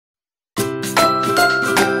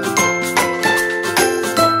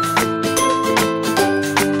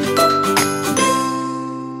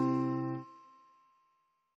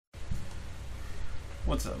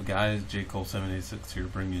guys, J Cole 786 here,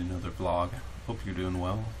 bringing you another vlog. Hope you're doing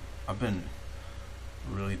well. I've been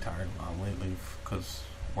really tired a lot lately because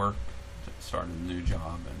work started a new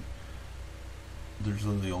job, and there's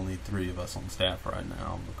literally only 3 of us on staff right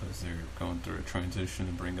now because they're going through a transition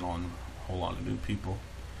and bringing on a whole lot of new people.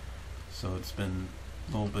 So it's been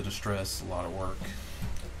a little bit of stress, a lot of work.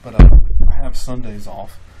 But I have Sundays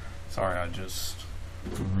off. Sorry, I just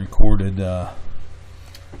recorded my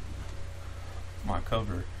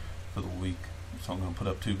cover for the week, so I'm going to put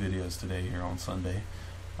up 2 videos today here on Sunday.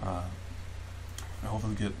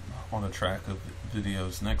 Hopefully get on a track of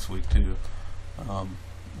videos next week too. I'm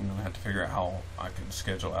going to have to figure out how I can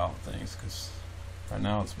schedule out things, because right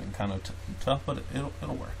now it's been kind of tough, but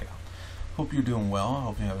it'll work out. Hope you're doing well. I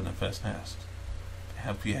hope you're having a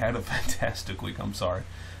hope you had a fantastic week. I'm sorry,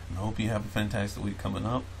 and I hope you have a fantastic week coming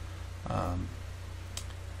up.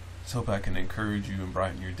 Just hope I can encourage you and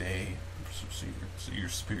brighten your day, so your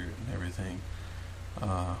spirit and everything.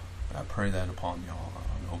 I pray that upon y'all.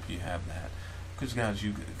 I hope you have that, because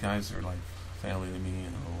you guys are like family to me,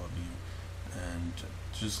 and I love you, and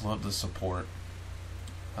just love the support.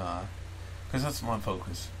 Because that's my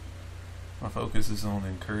focus. My focus is on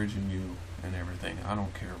encouraging you and everything. I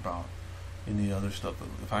don't care about any other stuff.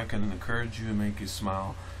 If I can encourage you and make you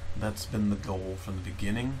smile, that's been the goal from the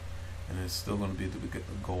beginning, and it's still going to be the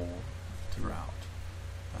goal throughout.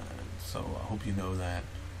 So I hope you know that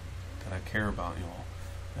I care about y'all,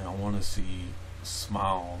 and I want to see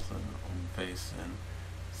smiles on your face, and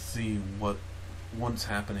see what's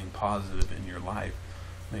happening positive in your life,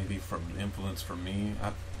 maybe from influence from me.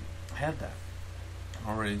 I've had that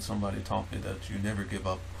already. Somebody taught me that you never give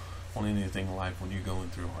up on anything in life when you're going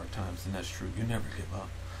through hard times, and that's true. You never give up,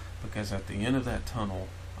 because at the end of that tunnel,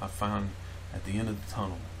 I found at the end of the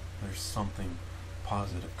tunnel, there's something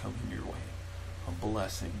positive coming your way, a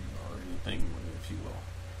blessing or anything, if you will,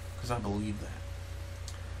 because I believe that.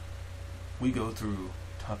 We go through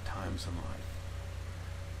tough times in life.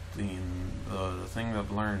 The thing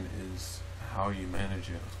I've learned is how you manage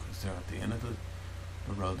it, because at the end of the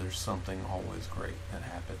road, there's something always great that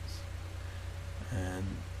happens.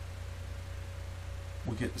 And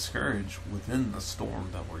we get discouraged within the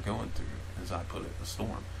storm that we're going through, as I put it, the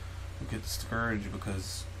storm. We get discouraged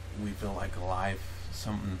because we feel like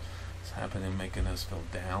something is happening, making us feel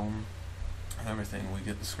down and everything. We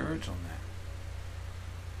get discouraged on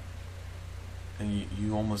that. And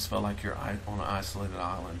you almost feel like you're on an isolated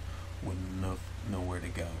island with nowhere to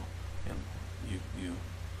go. And you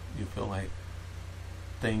feel like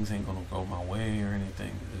things ain't gonna go my way or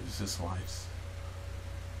anything. It's just life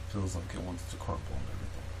feels like it wants to crumble and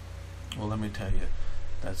everything. Well, let me tell you,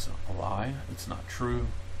 that's a lie. It's not true.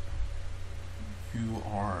 You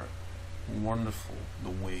are wonderful the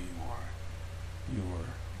way you are. You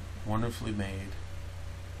are wonderfully made.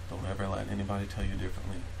 Don't ever let anybody tell you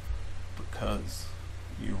differently, because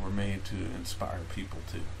you were made to inspire people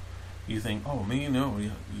too. You think, oh, me? No,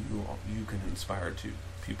 you can inspire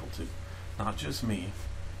people too. Not just me.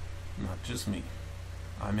 Not just me.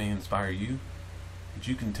 I may inspire you, but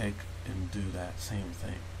you can take and do that same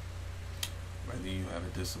thing. Whether you have a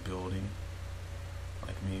disability,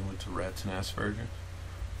 like me with Tourette's and Asperger's,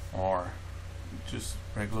 or just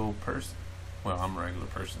regular old person. Well, I'm a regular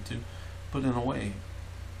person too, but in a way,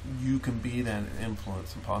 you can be that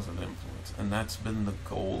influence, and positive influence. And that's been the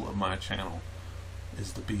goal of my channel,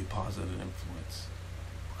 is to be a positive influence,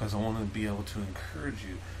 because I want to be able to encourage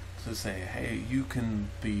you to say, hey, you can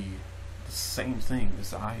be the same thing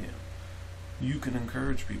as I am. You can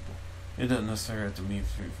encourage people. It doesn't necessarily have to be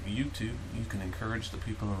through YouTube. You can encourage the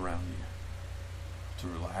people around you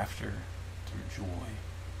through laughter, through joy,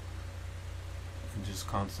 and just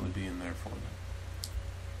constantly being there for them.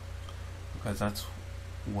 Because that's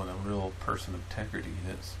what a real person of integrity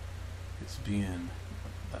is. It's being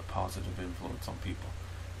that positive influence on people.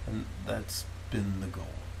 And that's been the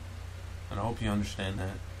goal. And I hope you understand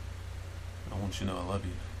that. I want you to know I love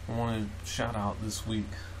you. I want to shout out this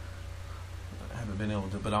week. I haven't been able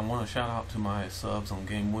to, but I want to shout out to my subs on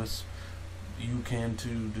GameWist. You can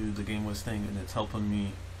too do the GameWist thing, and it's helping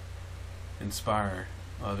me inspire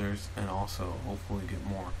others, and also hopefully get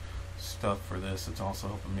more stuff for this. It's also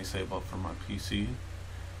helping me save up for my PC,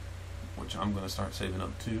 which I'm going to start saving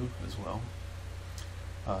up too as well,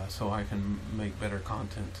 so I can make better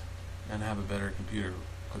content and have a better computer,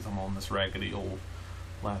 because I'm on this raggedy old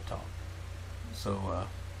laptop. So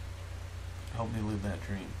help me live that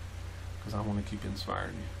dream, because I want to keep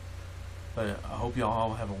inspiring you. But I hope y'all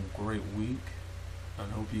all have a great week,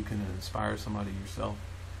 and I hope you can inspire somebody yourself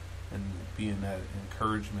and be in that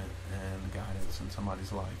encouragement and guidance in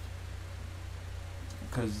somebody's life.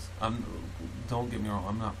 Because don't get me wrong,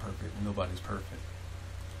 I'm not perfect. Nobody's perfect.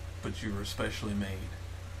 But you're especially made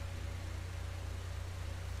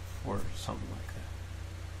for something like that.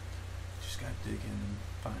 You just gotta dig in and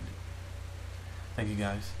find it. Thank you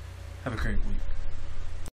guys. Have a great week.